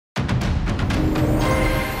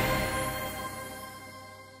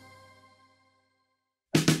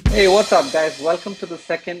Hey, what's up, guys? Welcome to the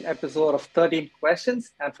second episode of 13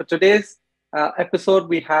 Questions. And for today's episode,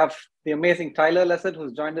 we have the amazing Tyler Lessard,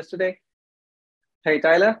 who's joined us today. Hey,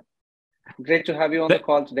 Tyler. Great to have you on the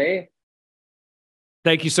call today.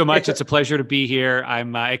 Thank you so much. It's a pleasure to be here.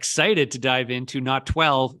 I'm excited to dive into not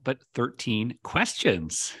 12, but 13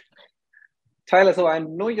 questions. Tyler, so I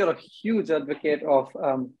know you're a huge advocate of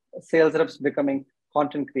sales reps becoming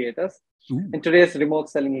content creators in today's remote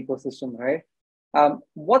selling ecosystem, right?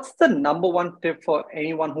 What's the number one tip for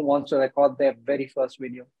anyone who wants to record their very first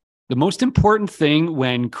video? The most important thing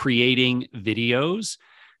when creating videos,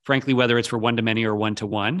 frankly, whether it's for one-to-many or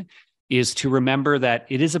one-to-one, is to remember that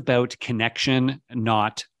it is about connection,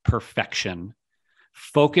 not perfection.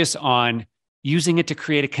 Focus on using it to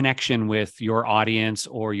create a connection with your audience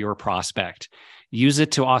or your prospect. Use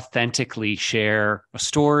it to authentically share a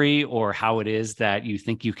story or how it is that you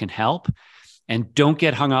think you can help. And don't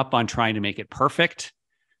get hung up on trying to make it perfect.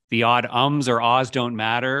 The odd ums or ahs don't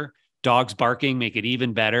matter. Dogs barking make it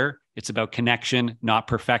even better. It's about connection, not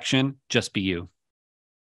perfection. Just be you.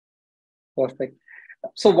 Perfect.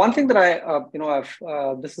 So one thing that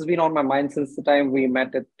I've this has been on my mind since the time we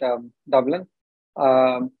met at Dublin.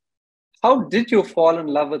 How did you fall in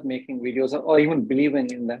love with making videos or even believing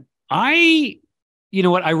in them? You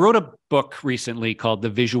know what? I wrote a book recently called The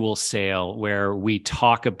Visual Sale, where we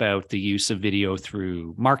talk about the use of video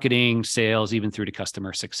through marketing, sales, even through to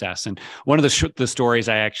customer success. And one of the stories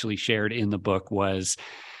I actually shared in the book was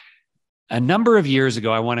a number of years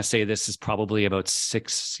ago. I want to say this is probably about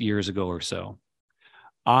 6 years ago or so.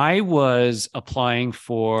 I was applying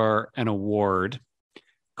for an award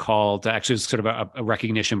called, actually, it was sort of a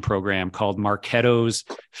recognition program called Marketo's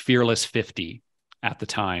Fearless 50. At the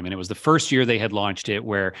time. And it was the first year they had launched it,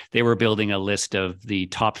 where they were building a list of the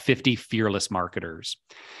top 50 fearless marketers.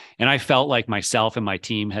 And I felt like myself and my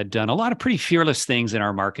team had done a lot of pretty fearless things in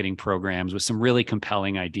our marketing programs with some really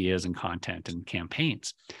compelling ideas and content and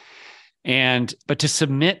campaigns. But to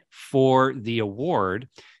submit for the award,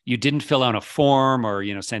 you didn't fill out a form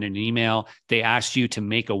or, send an email. They asked you to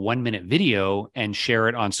make a 1-minute video and share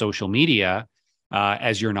it on social media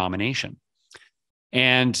as your nomination.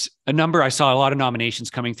 And I saw a lot of nominations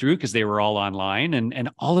coming through because they were all online, and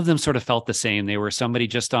all of them sort of felt the same. They were somebody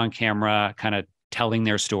just on camera, kind of telling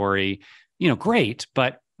their story, great,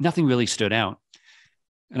 but nothing really stood out.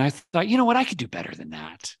 And I thought, you know what, I could do better than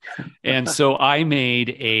that. And so I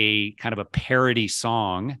made a kind of a parody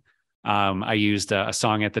song. I used a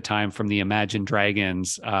song at the time from the Imagine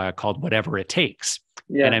Dragons called Whatever It Takes.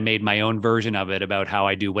 Yeah. And I made my own version of it about how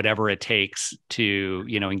I do whatever it takes to,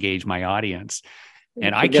 engage my audience.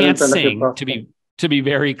 And I can't sing, to be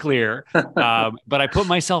very clear, but I put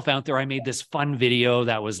myself out there. I made this fun video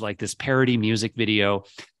that was like this parody music video.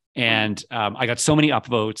 And I got so many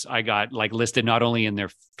upvotes. I got listed not only in their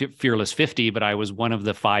Fearless 50, but I was one of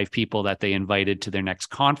the 5 people that they invited to their next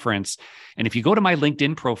conference. And if you go to my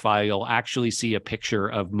LinkedIn profile, you'll actually see a picture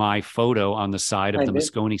of my photo on the side of the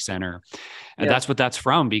Moscone Center. And that's what that's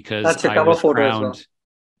from, because I was crowned.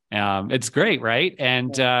 It's great, right?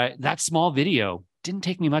 And that small video didn't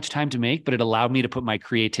take me much time to make, but it allowed me to put my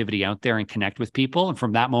creativity out there and connect with people. And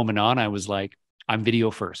from that moment on, I was like, I'm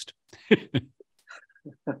video first.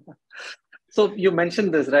 So you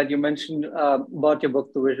mentioned this, right? You mentioned about your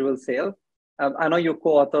book, The Visual Sale. I know you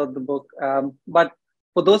co-authored the book, but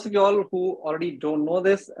for those of you all who already don't know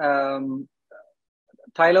this,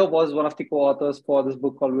 Tyler was one of the co-authors for this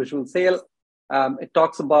book called Visual Sale. It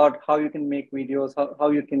talks about how you can make videos,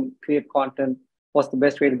 how you can create content, what's the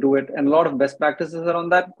best way to do it, and a lot of best practices around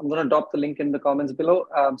that. I'm going to drop the link in the comments below,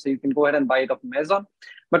 so you can go ahead and buy it off Amazon.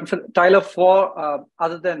 But for Tyler,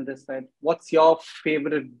 other than this, right, what's your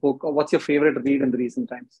favorite book, or what's your favorite read in the recent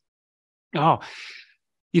times? Oh,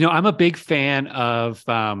 I'm a big fan of,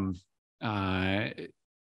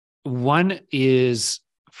 one is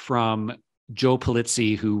from Joe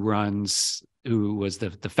Pulizzi, who was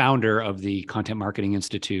the founder of the Content Marketing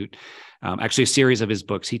Institute. Actually, a series of his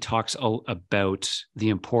books, he talks about the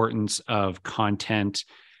importance of content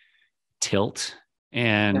tilt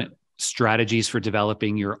and strategies for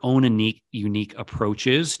developing your own unique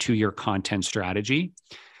approaches to your content strategy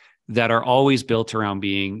that are always built around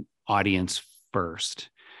being audience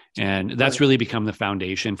first. And that's really become the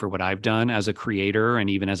foundation for what I've done as a creator.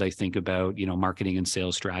 And even as I think about, marketing and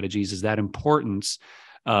sales strategies, is that importance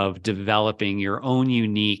of developing your own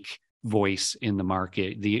unique voice in the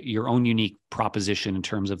market, your own unique proposition in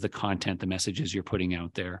terms of the content, the messages you're putting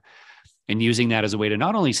out there, and using that as a way to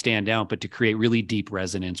not only stand out, but to create really deep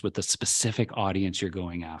resonance with the specific audience you're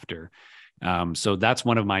going after. So that's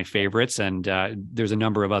one of my favorites. And there's a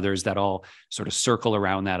number of others that all sort of circle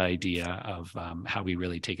around that idea of how we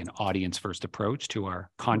really take an audience first approach to our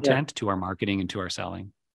content, to our marketing, and to our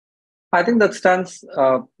selling. I think that stands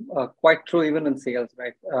quite true even in sales,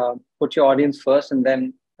 right? Put your audience first, and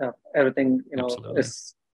then everything Absolutely.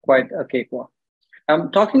 is quite a cakewalk.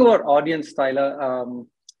 Talking about audience, Tyler, on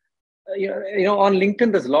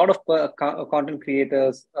LinkedIn, there's a lot of content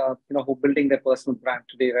creators, who are building their personal brand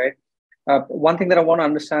today, right? One thing that I want to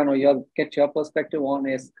understand or get your perspective on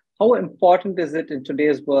is how important is it in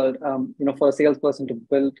today's world, for a salesperson to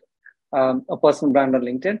build a personal brand on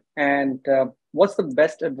LinkedIn? And what's the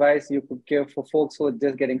best advice you could give for folks who are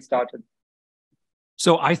just getting started?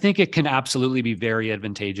 So I think it can absolutely be very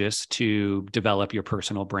advantageous to develop your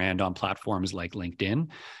personal brand on platforms like LinkedIn.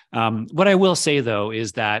 What I will say, though,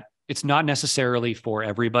 is that it's not necessarily for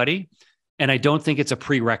everybody. And I don't think it's a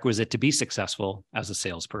prerequisite to be successful as a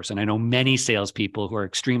salesperson. I know many salespeople who are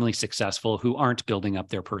extremely successful who aren't building up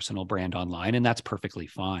their personal brand online, and that's perfectly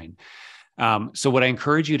fine. So what I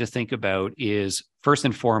encourage you to think about is, first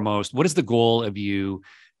and foremost, what is the goal of you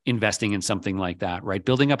investing in something like that, right?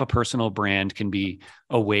 Building up a personal brand can be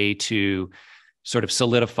a way to sort of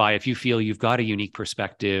solidify if you feel you've got a unique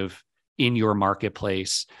perspective in your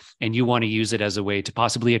marketplace and you want to use it as a way to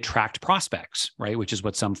possibly attract prospects, right? Which is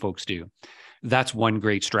what some folks do. That's one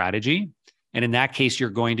great strategy. And in that case, you're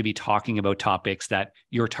going to be talking about topics that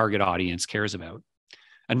your target audience cares about.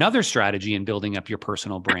 Another strategy in building up your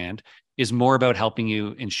personal brand is more about helping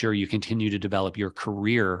you ensure you continue to develop your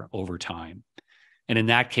career over time. And in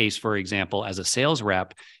that case, for example, as a sales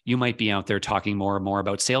rep, you might be out there talking more and more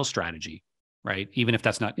about sales strategy, right? Even if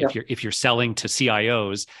that's not, if you're selling to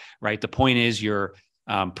CIOs, right? The point is you're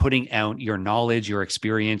putting out your knowledge, your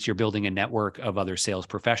experience, you're building a network of other sales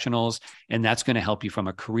professionals, and that's going to help you from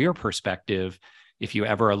a career perspective. If you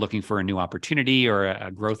ever are looking for a new opportunity or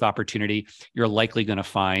a growth opportunity, you're likely going to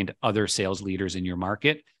find other sales leaders in your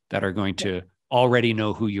market that are going to already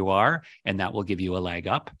know who you are, and that will give you a leg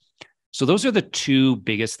up. So those are the two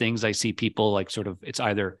biggest things I see people like sort of, it's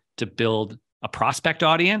either to build a prospect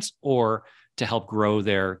audience or to help grow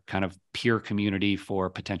their kind of peer community for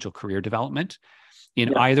potential career development.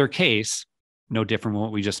 In either case, no different from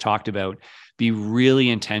what we just talked about, be really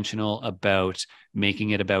intentional about making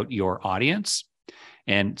it about your audience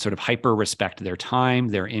and sort of hyper respect their time,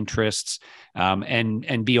 their interests,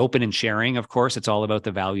 and be open in sharing. Of course, it's all about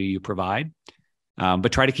the value you provide,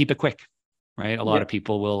 but try to keep it quick. Right. A lot of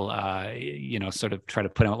people will, sort of try to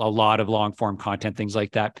put out a lot of long form content, things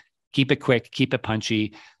like that. Keep it quick, keep it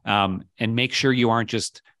punchy, and make sure you aren't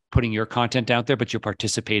just putting your content out there, but you're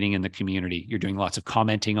participating in the community. You're doing lots of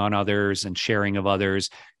commenting on others and sharing of others.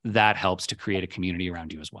 That helps to create a community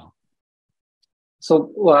around you as well.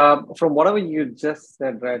 So from whatever you just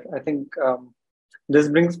said, right, I think this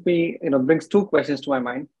brings two questions to my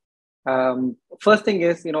mind. First thing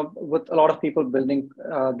is, with a lot of people building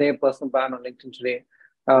their personal brand on LinkedIn today,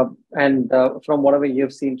 and from whatever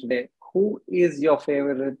you've seen today, who is your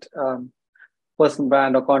favorite personal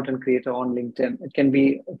brand or content creator on LinkedIn? It can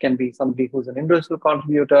be somebody who's an individual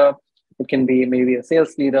contributor. It can be maybe a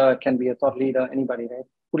sales leader. It can be a thought leader. Anybody, right?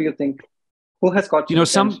 Who do you think? Who has caught your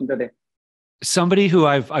attention today? Somebody who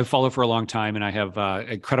I've followed for a long time and I have an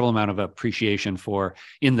incredible amount of appreciation for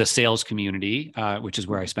in the sales community, which is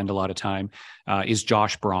where I spend a lot of time, is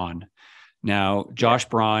Josh Braun. Now, Josh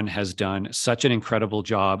Braun has done such an incredible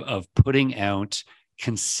job of putting out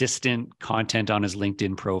consistent content on his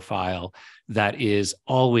LinkedIn profile that is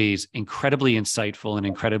always incredibly insightful and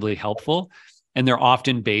incredibly helpful. And they're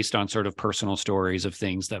often based on sort of personal stories of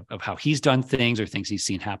things of how he's done things or things he's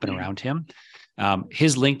seen happen around him.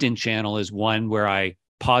 His LinkedIn channel is one where I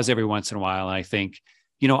pause every once in a while and I think,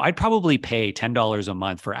 I'd probably pay $10 a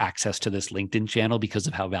month for access to this LinkedIn channel because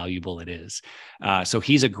of how valuable it is. So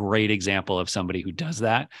he's a great example of somebody who does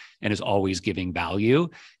that and is always giving value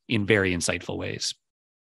in very insightful ways.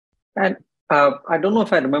 And I don't know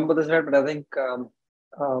if I remember this right, but I think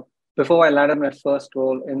before I landed my first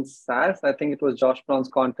role in SaaS, I think it was Josh Braun's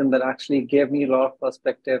content that actually gave me a lot of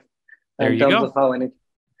perspective in terms of how anything.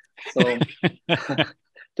 So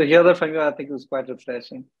to hear that from you, I think it was quite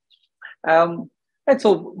refreshing. And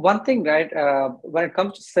so one thing, right, when it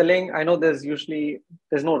comes to selling, I know there's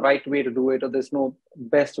no right way to do it or there's no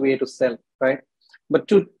best way to sell, right? But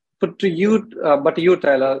to you,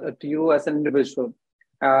 Tyler, to you as an individual,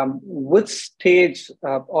 which stage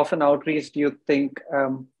of an outreach do you think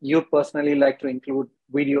you personally like to include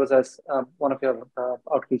videos as one of your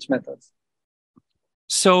outreach methods?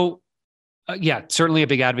 So, certainly a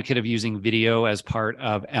big advocate of using video as part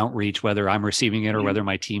of outreach, whether I'm receiving it or whether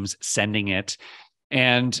my team's sending it.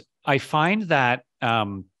 And I find that,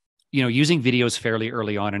 using videos fairly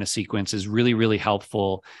early on in a sequence is really, really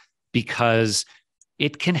helpful because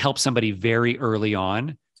it can help somebody very early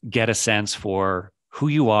on get a sense for who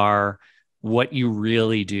you are, what you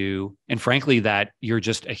really do, and frankly, that you're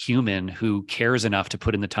just a human who cares enough to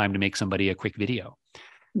put in the time to make somebody a quick video.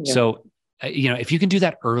 Yeah. So, if you can do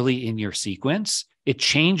that early in your sequence, it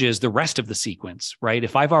changes the rest of the sequence, right?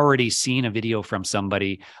 If I've already seen a video from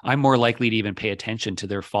somebody, I'm more likely to even pay attention to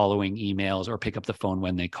their following emails or pick up the phone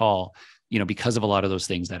when they call, because of a lot of those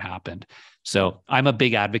things that happened. So I'm a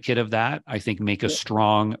big advocate of that. I think make a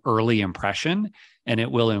strong early impression and it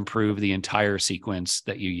will improve the entire sequence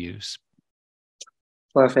that you use.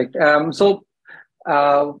 Perfect. I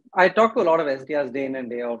talk to a lot of SDRs day in and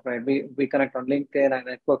day out, right? We connect on LinkedIn and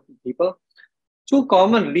network with people. Two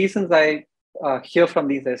common reasons I hear from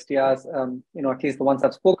these SDRs, at least the ones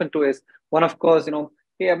I've spoken to, is one, of course,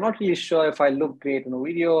 hey, I'm not really sure if I look great in a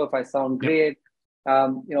video, if I sound great.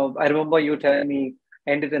 I remember you telling me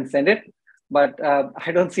end it and send it, but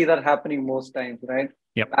I don't see that happening most times, right?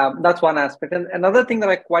 Yep. That's one aspect. And another thing that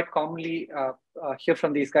I quite commonly hear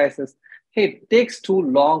from these guys is, hey, it takes too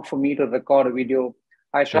long for me to record a video.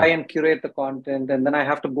 I try and curate the content, and then I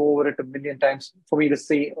have to go over it a million times for me to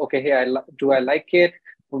see, okay, hey, do I like it?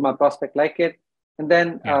 Will my prospect like it? And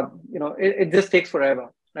then, it just takes forever,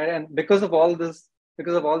 right? And because of all this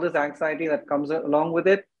anxiety that comes along with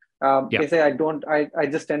it, they say, I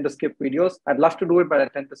just tend to skip videos. I'd love to do it, but I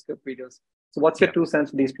tend to skip videos. So what's your 2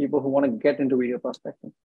 cents for these people who want to get into video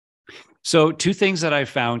prospecting? So 2 things that I've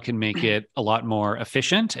found can make it a lot more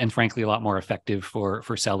efficient and frankly, a lot more effective for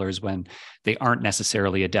sellers when they aren't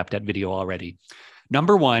necessarily adept at video already.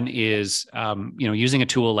 Number 1 is, using a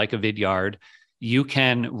tool like a Vidyard, you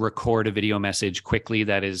can record a video message quickly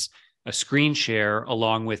that is a screen share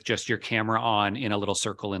along with just your camera on in a little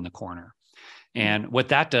circle in the corner. And what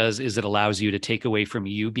that does is it allows you to take away from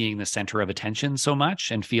you being the center of attention so much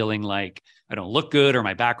and feeling like I don't look good or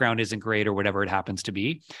my background isn't great or whatever it happens to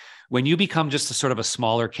be. When you become just a sort of a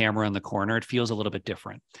smaller camera in the corner, it feels a little bit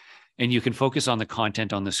different. And you can focus on the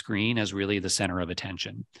content on the screen as really the center of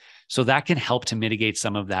attention. So that can help to mitigate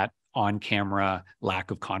some of that on-camera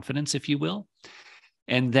lack of confidence, if you will.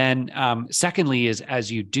 And then secondly is as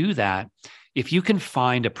you do that, if you can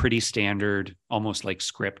find a pretty standard, almost like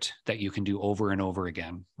script that you can do over and over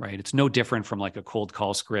again, right? It's no different from like a cold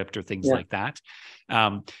call script or things like that.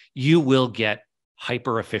 You will get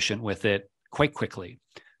hyper efficient with it quite quickly.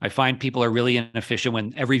 I find people are really inefficient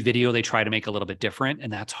when every video they try to make a little bit different,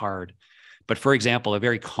 and that's hard. But for example, a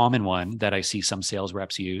very common one that I see some sales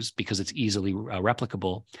reps use because it's easily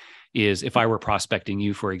replicable is if I were prospecting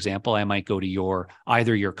you, for example, I might go to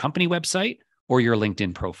either your company website or your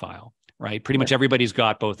LinkedIn profile. Right? Pretty much everybody's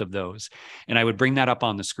got both of those. And I would bring that up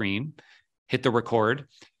on the screen, hit the record.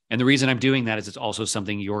 And the reason I'm doing that is it's also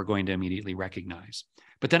something you're going to immediately recognize.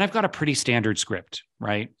 But then I've got a pretty standard script,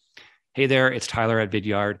 right? Hey there, it's Tyler at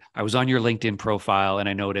Vidyard. I was on your LinkedIn profile and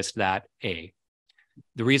I noticed that the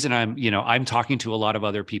reason I'm talking to a lot of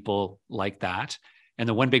other people like that. And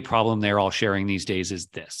the one big problem they're all sharing these days is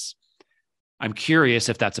this. I'm curious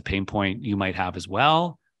if that's a pain point you might have as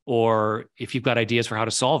well, or if you've got ideas for how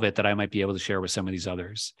to solve it that I might be able to share with some of these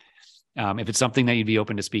others. If it's something that you'd be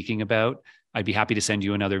open to speaking about, I'd be happy to send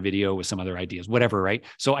you another video with some other ideas, whatever, right?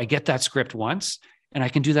 So I get that script once and I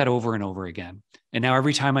can do that over and over again. And now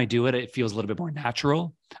every time I do it, it feels a little bit more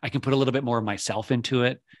natural. I can put a little bit more of myself into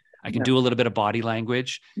it. I can do a little bit of body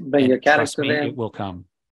language. Bring your character in. It will come.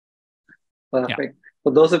 Perfect. Yeah.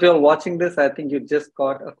 For those of you watching this, I think you just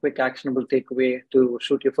got a quick actionable takeaway to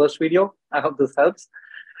shoot your first video. I hope this helps.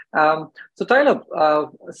 So Tyler,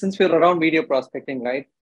 since we're around video prospecting, right?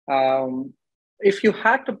 If you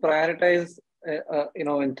had to prioritize,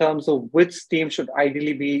 in terms of which team should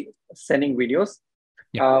ideally be sending videos,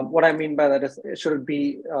 what I mean by that is, should it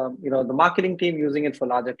be, the marketing team using it for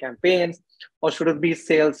larger campaigns, or should it be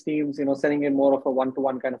sales teams, sending in more of a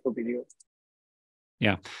one-to-one kind of a video?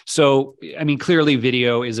 Yeah. So, I mean, clearly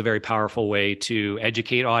video is a very powerful way to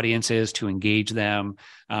educate audiences, to engage them,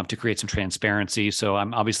 to create some transparency. So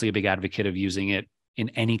I'm obviously a big advocate of using it in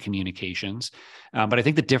any communications. But I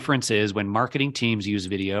think the difference is when marketing teams use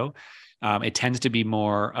video, it tends to be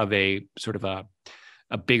more of a sort of a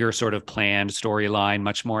bigger sort of planned storyline,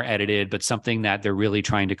 much more edited, but something that they're really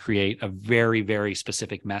trying to create a very, very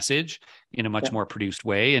specific message in a much more produced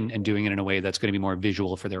way and doing it in a way that's going to be more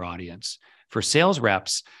visual for their audience. For sales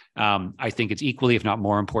reps, I think it's equally, if not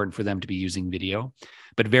more important for them to be using video,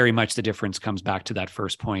 but very much the difference comes back to that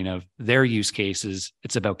first point of their use cases.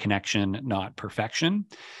 It's about connection, not perfection.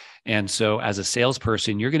 And so as a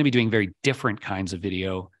salesperson, you're going to be doing very different kinds of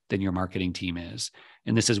video than your marketing team is.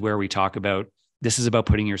 And this is where we talk about, this is about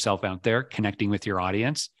putting yourself out there, connecting with your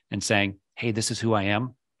audience and saying, hey, this is who I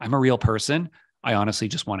am. I'm a real person. I honestly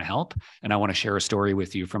just want to help. And I want to share a story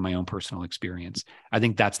with you from my own personal experience. I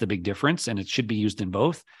think that's the big difference. And it should be used in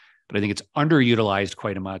both. But I think it's underutilized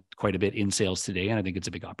quite a bit in sales today. And I think it's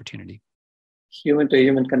a big opportunity. Human to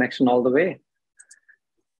human connection all the way.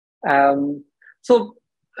 This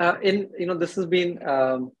has been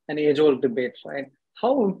an age-old debate, right?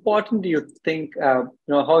 How important do you think,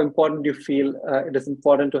 how important do you feel it is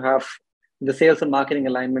important to have the sales and marketing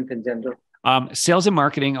alignment in general? Sales and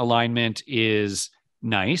marketing alignment is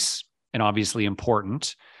nice and obviously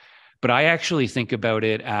important, but I actually think about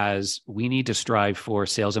it as we need to strive for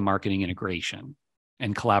sales and marketing integration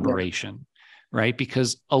and collaboration, right?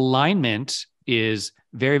 Because alignment is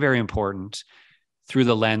very, very important through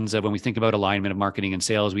the lens of when we think about alignment of marketing and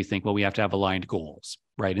sales, we think, well, we have to have aligned goals,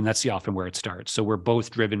 right? And that's often where it starts. So we're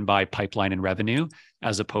both driven by pipeline and revenue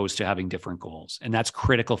as opposed to having different goals. And that's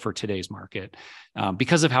critical for today's market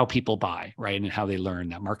because of how people buy, right? And how they learn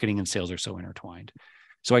that marketing and sales are so intertwined.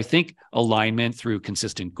 So I think alignment through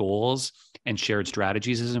consistent goals and shared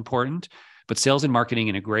strategies is important. But sales and marketing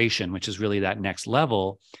integration, which is really that next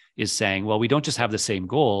level, is saying, well, we don't just have the same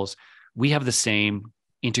goals, we have the same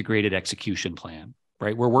integrated execution plan,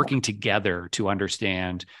 right? We're working together to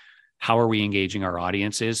understand how are we engaging our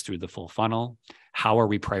audiences through the full funnel? How are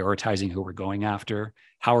we prioritizing who we're going after?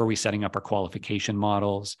 How are we setting up our qualification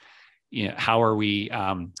models? How are we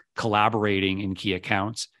collaborating in key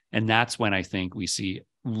accounts? And that's when I think we see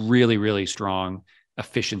really, really strong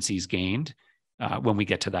efficiencies gained when we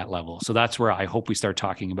get to that level. So that's where I hope we start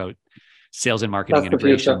talking about sales and marketing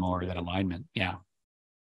integration more than alignment. Yeah.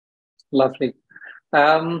 Lovely.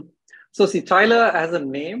 See, Tyler as a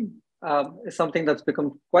name is something that's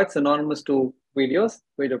become quite synonymous to video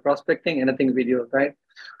prospecting, anything video, right?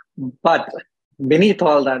 But beneath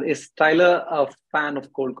all that, is Tyler a fan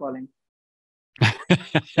of cold calling?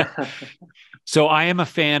 So I am a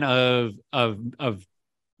fan of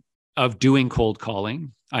doing cold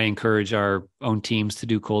calling. I encourage our own teams to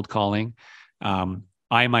do cold calling.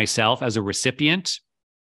 I myself, as a recipient,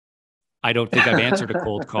 I don't think I've answered a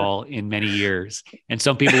cold call in many years. And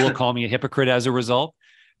some people will call me a hypocrite as a result.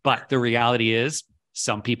 But the reality is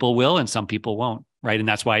some people will and some people won't, right? And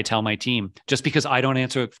that's why I tell my team, just because I don't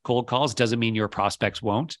answer cold calls doesn't mean your prospects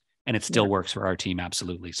won't. And it still works for our team,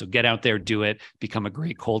 absolutely. So get out there, do it, become a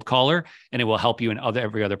great cold caller, and it will help you in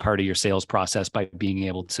every other part of your sales process by being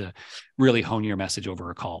able to really hone your message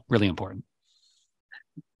over a call. Really important.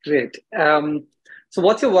 Great. So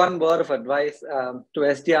what's your one word of advice to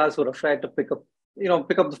SDRs who are afraid to pick up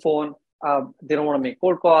the phone? They don't want to make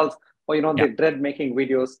cold calls, or they dread making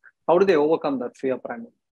videos. How do they overcome that fear,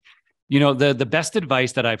 primarily? The best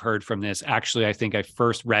advice that I've heard from this, actually, I think I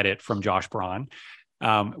first read it from Josh Braun,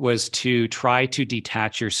 was to try to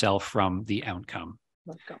detach yourself from the outcome.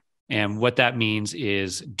 Okay. And what that means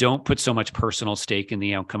is don't put so much personal stake in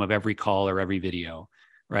the outcome of every call or every video.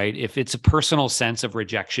 Right? If it's a personal sense of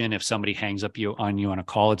rejection, if somebody hangs up on you on a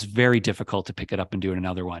call, it's very difficult to pick it up and do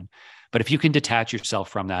another one. But if you can detach yourself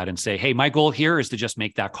from that and say, hey, my goal here is to just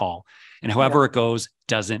make that call. And however it goes,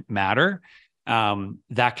 doesn't matter.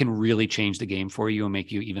 That can really change the game for you and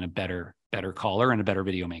make you even a better caller and a better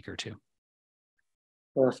video maker too.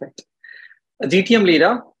 Perfect. A GTM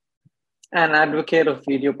leader, an advocate of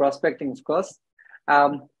video prospecting, of course,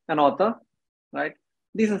 an author, right?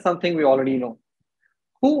 These are something we already know.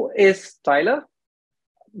 Who is Tyler?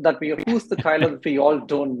 Who's the Tyler that we all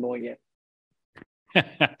don't know yet?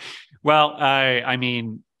 Well,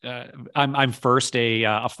 I'm first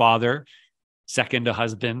a father, second a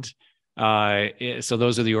husband. So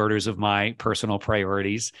those are the orders of my personal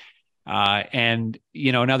priorities. And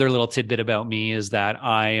another little tidbit about me is that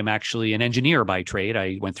I am actually an engineer by trade.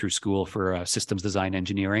 I went through school for systems design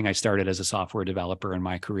engineering. I started as a software developer in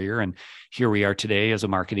my career, and here we are today as a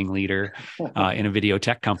marketing leader in a video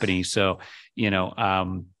tech company. So,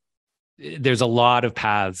 there's a lot of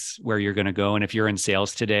paths where you're going to go. And if you're in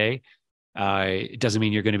sales today, it doesn't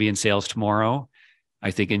mean you're going to be in sales tomorrow. I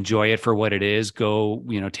think enjoy it for what it is. Go,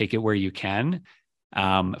 take it where you can.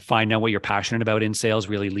 Find out what you're passionate about in sales,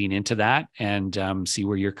 really lean into that, and see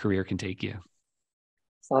where your career can take you.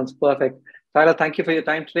 Sounds perfect. Tyler, thank you for your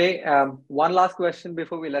time today. One last question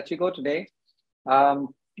before we let you go today.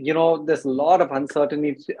 There's a lot of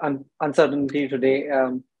uncertainty today,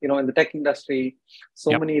 in the tech industry.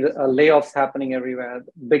 So many layoffs happening everywhere.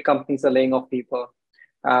 Big companies are laying off people.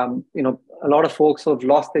 A lot of folks who have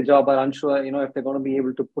lost their job are unsure, if they're going to be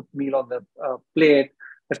able to put meal on the plate,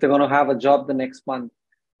 if they're going to have a job the next month,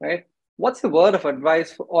 right? What's your word of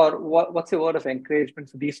advice, or what's your word of encouragement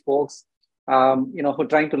for these folks who are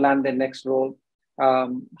trying to land their next role.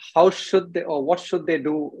 How should they, or what should they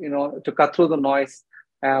do, to cut through the noise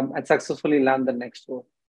and successfully land the next role?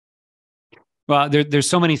 Well, there's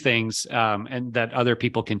so many things and that other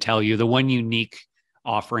people can tell you. The one unique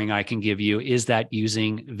offering I can give you is that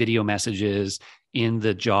using video messages in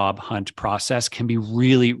the job hunt process can be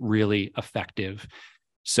really, really effective.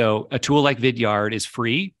 So a tool like Vidyard is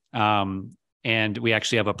free. And we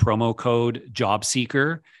actually have a promo code job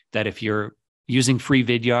seeker that if you're using free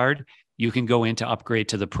Vidyard, you can go in to upgrade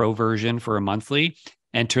to the pro version for a monthly,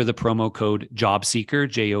 enter the promo code job seeker,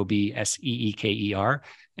 JOBSEEKER,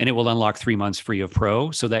 and it will unlock 3 months free of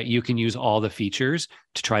pro so that you can use all the features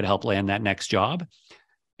to try to help land that next job.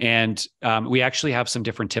 And we actually have some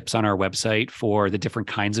different tips on our website for the different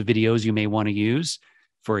kinds of videos you may want to use.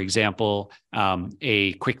 For example,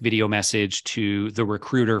 a quick video message to the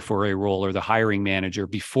recruiter for a role or the hiring manager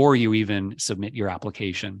before you even submit your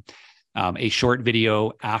application. A short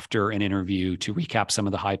video after an interview to recap some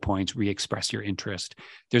of the high points, re-express your interest.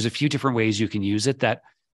 There's a few different ways you can use it that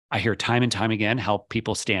I hear time and time again help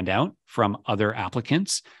people stand out from other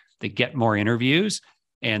applicants. They get more interviews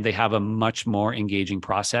and they have a much more engaging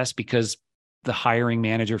process because the hiring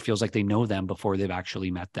manager feels like they know them before they've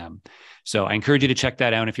actually met them. So I encourage you to check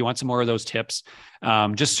that out. And if you want some more of those tips,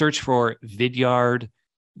 just search for Vidyard,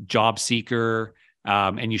 Job Seeker,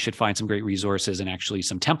 and you should find some great resources and actually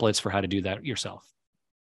some templates for how to do that yourself.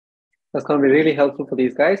 That's going to be really helpful for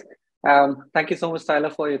these guys. Thank you so much,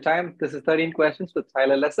 Tyler, for your time. This is 13 Questions with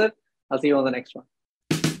Tyler Lessard. I'll see you on the next one.